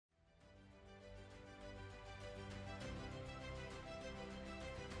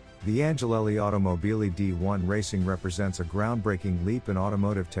The Angelelli Automobili D1 Racing represents a groundbreaking leap in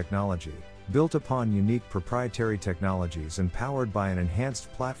automotive technology, built upon unique proprietary technologies and powered by an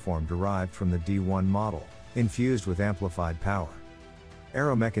enhanced platform derived from the D1 model, infused with amplified power.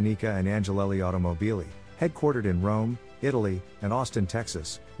 Aeromeccanica and Angelelli Automobili, headquartered in Rome, Italy, and Austin,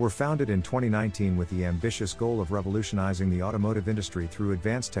 Texas, were founded in 2019 with the ambitious goal of revolutionizing the automotive industry through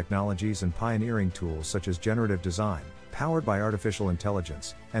advanced technologies and pioneering tools such as generative design, powered by artificial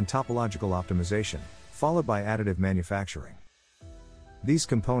intelligence, and topological optimization, followed by additive manufacturing. These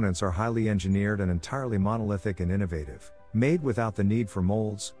components are highly engineered and entirely monolithic and innovative, made without the need for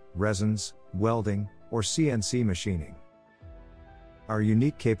molds, resins, welding, or CNC machining. Our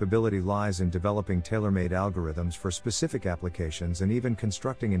unique capability lies in developing tailor-made algorithms for specific applications and even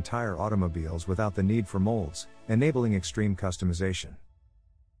constructing entire automobiles without the need for molds, enabling extreme customization.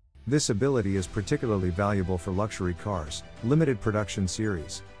 This ability is particularly valuable for luxury cars, limited production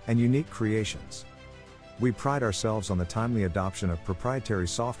series, and unique creations. We pride ourselves on the timely adoption of proprietary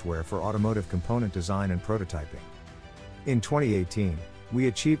software for automotive component design and prototyping. In 2018, we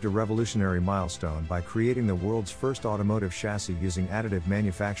achieved a revolutionary milestone by creating the world's first automotive chassis using additive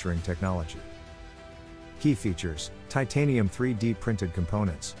manufacturing technology. Key features: titanium 3D printed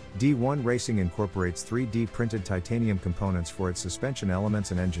components. D1 Racing incorporates 3D printed titanium components for its suspension elements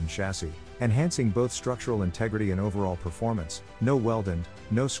and engine chassis, enhancing both structural integrity and overall performance. No weldind,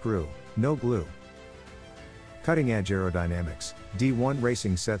 no screw, no glue. Cutting-edge aerodynamics. D1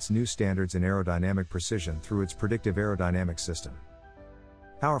 Racing sets new standards in aerodynamic precision through its predictive aerodynamics system.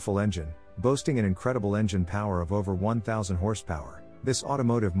 Powerful engine. Boasting an incredible engine power of over 1,000 horsepower, this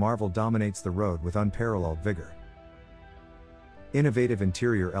automotive marvel dominates the road with unparalleled vigor. Innovative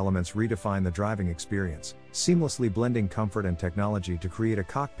interior elements redefine the driving experience, seamlessly blending comfort and technology to create a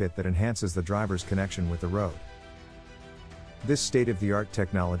cockpit that enhances the driver's connection with the road. This state-of-the-art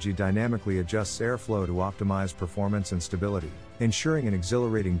technology dynamically adjusts airflow to optimize performance and stability, ensuring an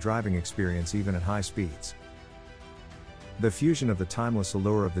exhilarating driving experience even at high speeds. The fusion of the timeless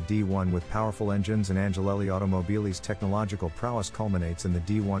allure of the D1 with powerful engines and Angelelli Automobili's technological prowess culminates in the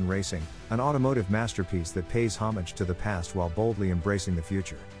D1 Racing, an automotive masterpiece that pays homage to the past while boldly embracing the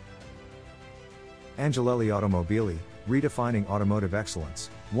future. Angelelli Automobili, redefining automotive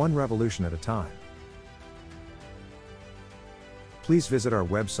excellence, one revolution at a time. Please visit our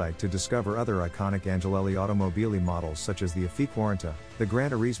website to discover other iconic Angelelli Automobili models such as the Afi40, the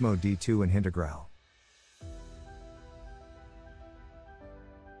Gran Turismo D2 and Hintegral.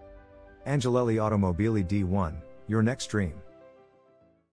 Angelelli Automobili D1, your next dream.